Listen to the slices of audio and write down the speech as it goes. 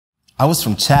I was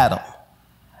from Chatham,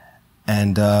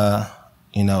 and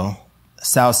you know,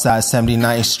 South Side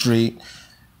 79th Street.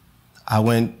 I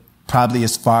went probably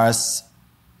as far as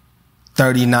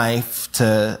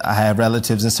 39th I had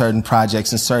relatives in certain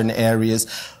projects in certain areas,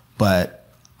 but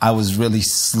I was really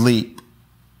asleep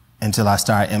until I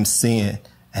started emceeing.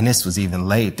 And this was even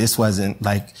late. This wasn't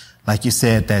like you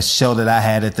said, that show that I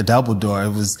had at the Double Door. It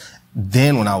was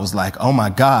then when I was like, oh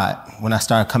my God, when I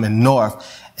started coming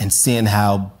north and seeing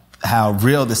how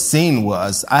real the scene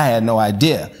was. I had no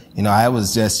idea. You know, I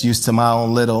was just used to my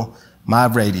own my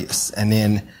radius. And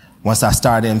then once I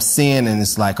started emceeing, and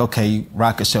it's like, okay, you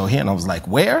rock a show here. And I was like,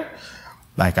 where?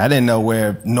 Like, I didn't know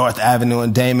where North Avenue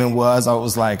and Damon was. I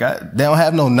was like, they don't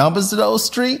have no numbers to those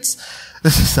streets.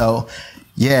 So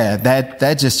yeah,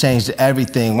 that just changed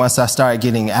everything. Once I started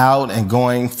getting out and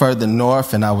going further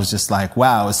north, and I was just like,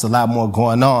 wow, it's a lot more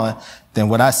going on than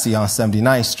what I see on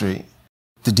 79th Street.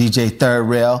 The DJ Third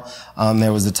Rail,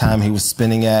 there was a time he was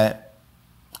spinning at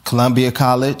Columbia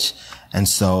College, and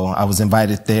so I was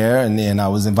invited there, and then I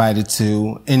was invited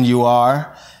to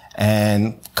NUR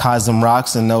and Cosm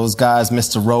Rocks and those guys,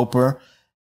 Mr. Roper,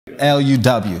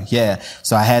 LUW, yeah.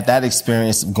 So I had that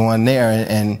experience of going there,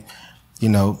 and you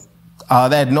know, all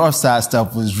that north side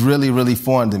stuff was really, really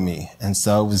foreign to me. And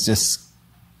so it was just,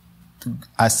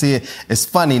 I see it, it's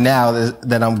funny now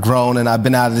that I'm grown and I've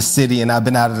been out of the city and I've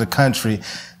been out of the country,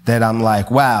 that I'm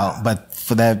like, wow. But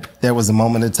for that, there was a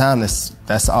moment in time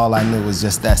that's all I knew was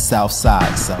just that south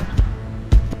side, so.